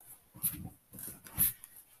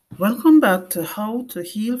Welcome back to How to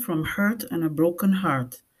Heal from Hurt and a Broken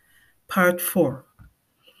Heart, Part 4.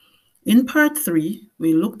 In Part 3,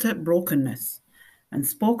 we looked at brokenness and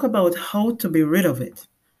spoke about how to be rid of it.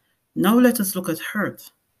 Now let us look at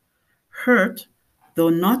hurt. Hurt,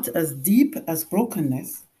 though not as deep as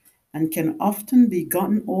brokenness, and can often be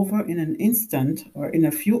gotten over in an instant or in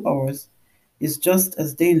a few hours, is just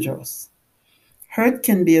as dangerous. Hurt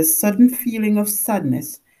can be a sudden feeling of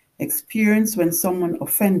sadness experienced when someone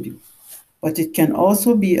offends you, but it can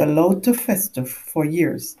also be allowed to fester for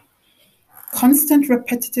years. Constant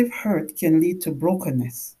repetitive hurt can lead to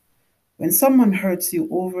brokenness. When someone hurts you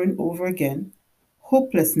over and over again,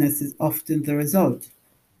 hopelessness is often the result.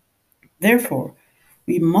 Therefore,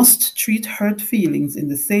 we must treat hurt feelings in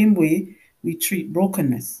the same way we treat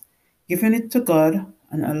brokenness, giving it to God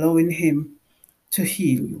and allowing Him to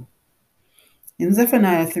heal you. In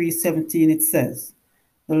Zephaniah 3:17 it says,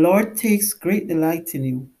 "The Lord takes great delight in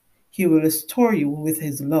you. He will restore you with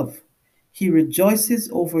his love. He rejoices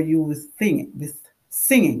over you with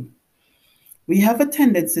singing." We have a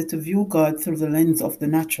tendency to view God through the lens of the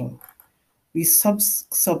natural. We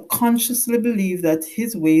subconsciously believe that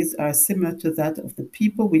his ways are similar to that of the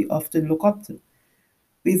people we often look up to.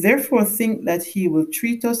 We therefore think that he will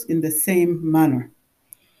treat us in the same manner.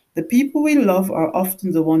 The people we love are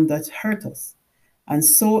often the ones that hurt us. And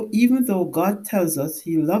so, even though God tells us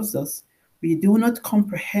he loves us, we do not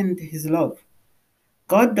comprehend his love.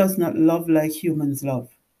 God does not love like humans love.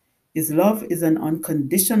 His love is an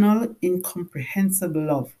unconditional, incomprehensible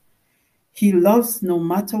love. He loves no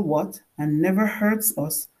matter what and never hurts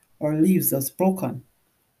us or leaves us broken.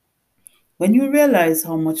 When you realize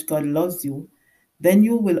how much God loves you, then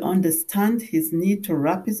you will understand his need to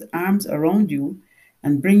wrap his arms around you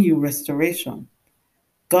and bring you restoration.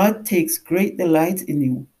 God takes great delight in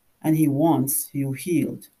you and he wants you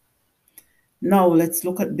healed. Now let's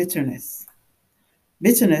look at bitterness.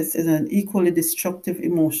 Bitterness is an equally destructive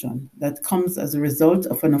emotion that comes as a result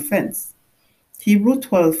of an offense. Hebrews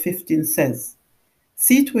 12:15 says,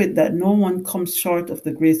 "See to it that no one comes short of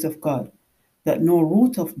the grace of God, that no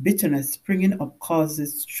root of bitterness springing up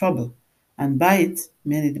causes trouble, and by it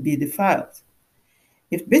many be defiled."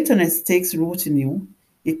 If bitterness takes root in you,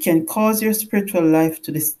 it can cause your spiritual life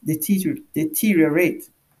to deteriorate.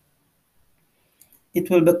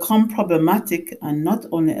 It will become problematic and not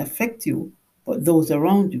only affect you, but those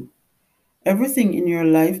around you. Everything in your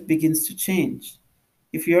life begins to change.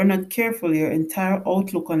 If you're not careful, your entire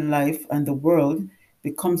outlook on life and the world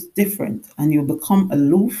becomes different, and you become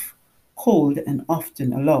aloof, cold, and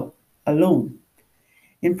often alone.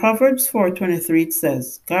 In Proverbs 4:23 it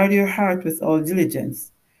says, "Guard your heart with all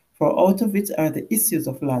diligence, for out of it are the issues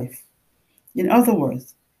of life." In other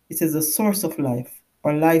words, it is a source of life,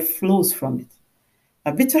 or life flows from it.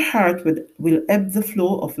 A bitter heart will ebb the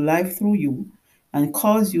flow of life through you and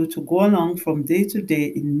cause you to go along from day to day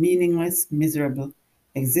in meaningless, miserable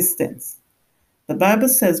existence. The Bible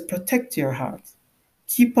says, "Protect your heart.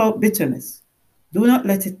 Keep out bitterness. Do not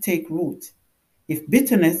let it take root." If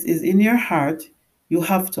bitterness is in your heart, you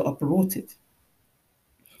have to uproot it.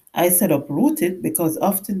 I said uproot it because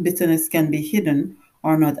often bitterness can be hidden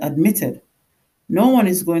or not admitted. No one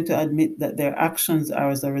is going to admit that their actions are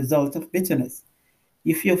as a result of bitterness.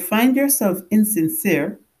 If you find yourself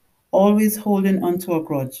insincere, always holding onto a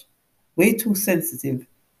grudge, way too sensitive,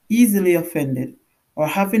 easily offended, or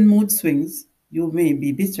having mood swings, you may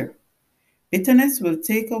be bitter. Bitterness will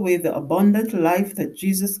take away the abundant life that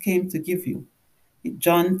Jesus came to give you.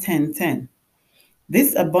 John 10:10.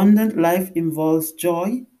 This abundant life involves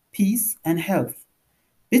joy, peace, and health.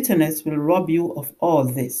 Bitterness will rob you of all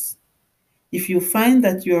this. If you find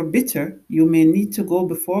that you are bitter, you may need to go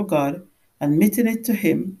before God, admitting it to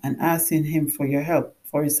him and asking him for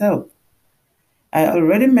his help. I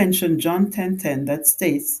already mentioned John 10:10 that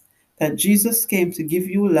states that Jesus came to give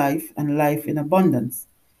you life and life in abundance.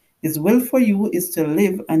 His will for you is to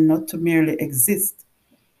live and not to merely exist.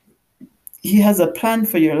 He has a plan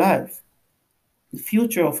for your life, the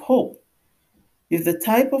future of hope. If the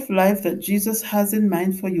type of life that Jesus has in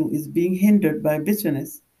mind for you is being hindered by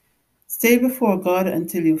bitterness, stay before God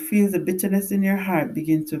until you feel the bitterness in your heart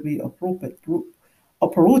begin to be uprooted.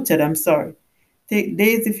 Take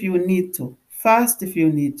days if you need to, fast if you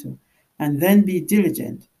need to, and then be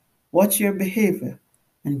diligent. Watch your behavior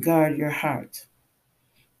and guard your heart.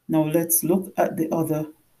 Now let's look at the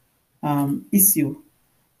other issue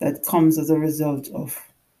that comes as a result of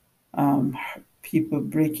people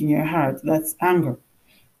breaking your heart. That's anger.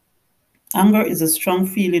 Anger is a strong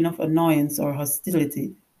feeling of annoyance or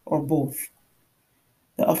hostility, or both.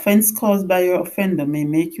 The offense caused by your offender may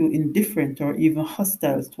make you indifferent or even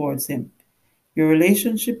hostile towards him. Your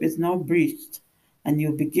relationship is now breached, and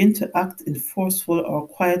you begin to act in forceful or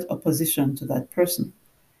quiet opposition to that person.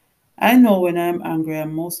 I know when I am angry, I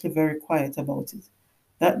am mostly very quiet about it.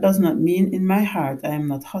 That does not mean in my heart I am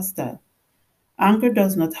not hostile. Anger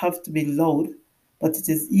does not have to be loud, but it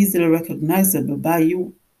is easily recognizable by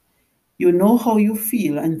you. You know how you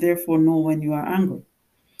feel and therefore know when you are angry.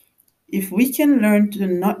 If we can learn to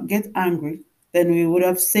not get angry, then we would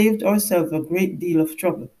have saved ourselves a great deal of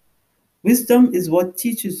trouble. Wisdom is what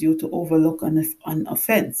teaches you to overlook an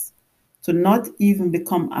offense, to not even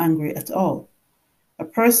become angry at all. A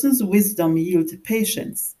person's wisdom yields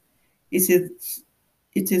patience. It is,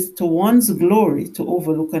 it is to one's glory to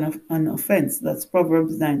overlook an offense. That's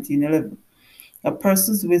Proverbs 19:11. A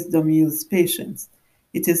person's wisdom yields patience.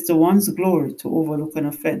 It is to one's glory to overlook an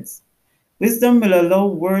offense. Wisdom will allow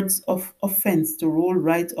words of offense to roll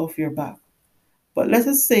right off your back. But let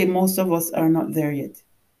us say most of us are not there yet.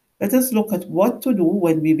 Let us look at what to do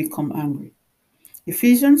when we become angry.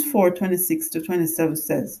 Ephesians 4:26 to 27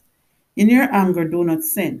 says, "In your anger do not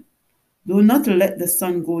sin. Do not let the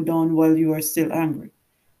sun go down while you are still angry,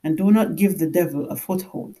 and do not give the devil a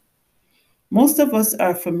foothold." Most of us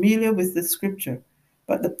are familiar with the scripture,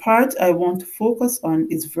 but the part I want to focus on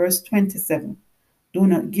is verse 27. Do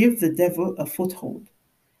not give the devil a foothold.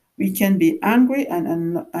 We can be angry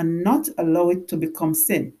and not allow it to become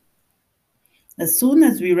sin. As soon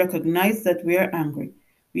as we recognize that we are angry,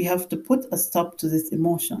 we have to put a stop to this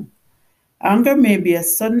emotion. Anger may be a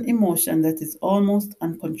sudden emotion that is almost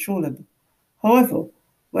uncontrollable. However,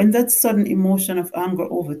 when that sudden emotion of anger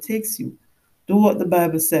overtakes you, do what the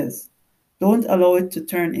Bible says. Don't allow it to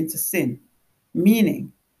turn into sin.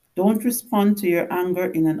 Meaning, don't respond to your anger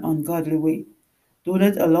in an ungodly way. Do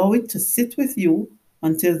not allow it to sit with you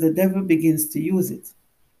until the devil begins to use it.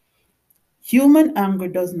 Human anger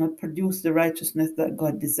does not produce the righteousness that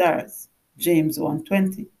God desires. James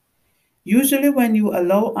 1:20. Usually when you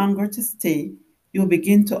allow anger to stay, you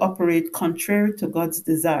begin to operate contrary to God's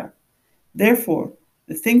desire. Therefore,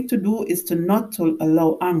 the thing to do is to not to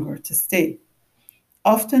allow anger to stay.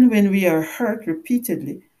 Often when we are hurt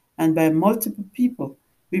repeatedly and by multiple people,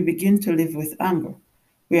 we begin to live with anger.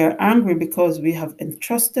 We are angry because we have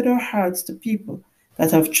entrusted our hearts to people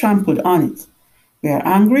that have trampled on it. We are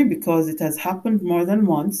angry because it has happened more than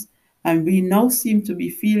once, and we now seem to be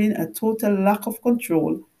feeling a total lack of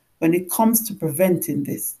control when it comes to preventing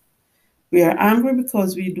this. We are angry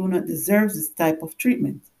because we do not deserve this type of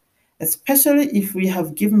treatment, especially if we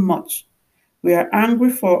have given much. We are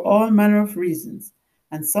angry for all manner of reasons,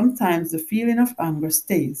 and sometimes the feeling of anger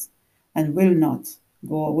stays and will not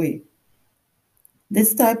go away.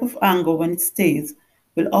 This type of anger, when it stays,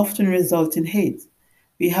 will often result in hate.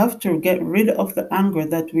 We have to get rid of the anger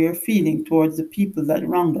that we are feeling towards the people that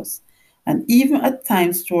wronged us, and even at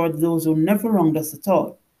times towards those who never wronged us at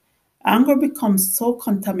all. Anger becomes so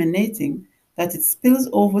contaminating that it spills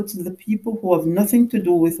over to the people who have nothing to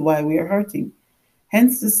do with why we are hurting.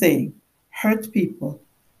 Hence the saying, hurt people,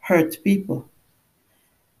 hurt people.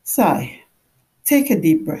 Sigh. Take a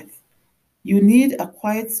deep breath. You need a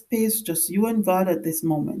quiet space, just you and God at this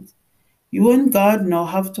moment. You and God now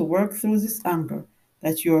have to work through this anger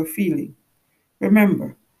that you are feeling.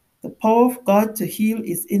 Remember, the power of God to heal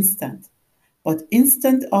is instant, but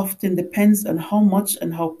instant often depends on how much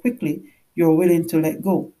and how quickly you're willing to let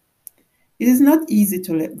go. It is not easy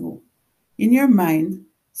to let go. In your mind,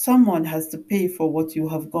 someone has to pay for what you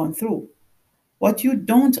have gone through. What you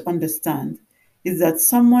don't understand is that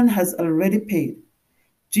someone has already paid.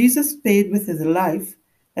 Jesus paid with his life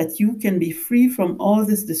that you can be free from all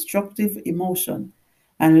this destructive emotion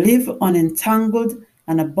and live unentangled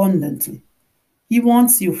and abundantly. He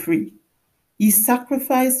wants you free. He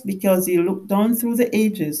sacrificed because he looked down through the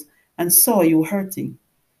ages and saw you hurting.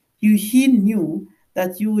 He knew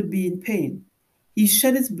that you would be in pain. He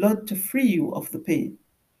shed his blood to free you of the pain.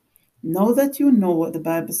 Now that you know what the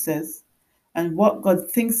Bible says and what God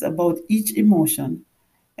thinks about each emotion,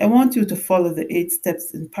 I want you to follow the 8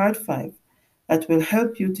 steps in part 5 that will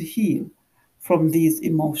help you to heal from these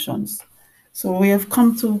emotions. So we have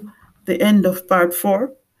come to the end of part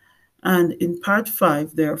 4. And in part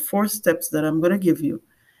 5, there are 4 steps that I'm going to give you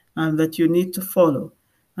and that you need to follow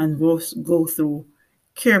and go through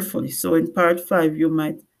carefully. So in part 5, you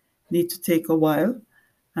might need to take a while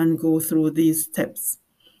and go through these steps.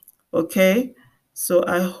 Okay? So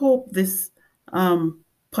I hope this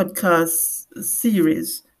podcast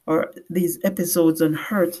series or these episodes on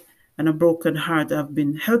hurt and a broken heart have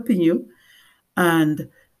been helping you. And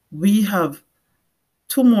we have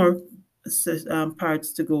 2 more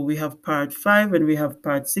parts to go. We have part 5 and we have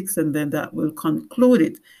part 6, and then that will conclude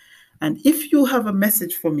it. And if you have a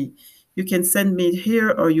message for me, You can send me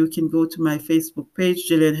here, or you can go to my Facebook page,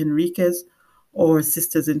 Jillian Henriquez, or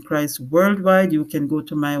Sisters in Christ Worldwide. You can go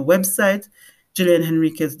to my website,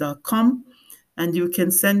 JillianHenriquez.com, and you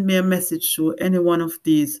can send me a message through any one of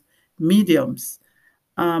these mediums.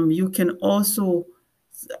 You can also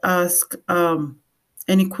ask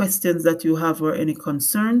any questions that you have or any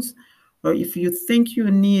concerns, or if you think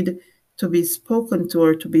you need to be spoken to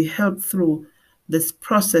or to be helped through this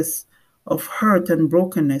process of hurt and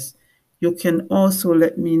brokenness, you can also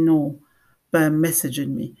let me know by messaging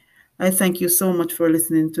me. I thank you so much for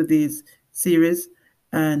listening to these series,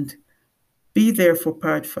 and be there for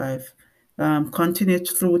part 5. Continue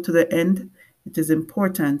through to the end. It is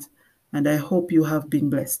important, and I hope you have been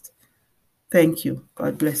blessed. Thank you.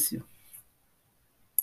 God bless you.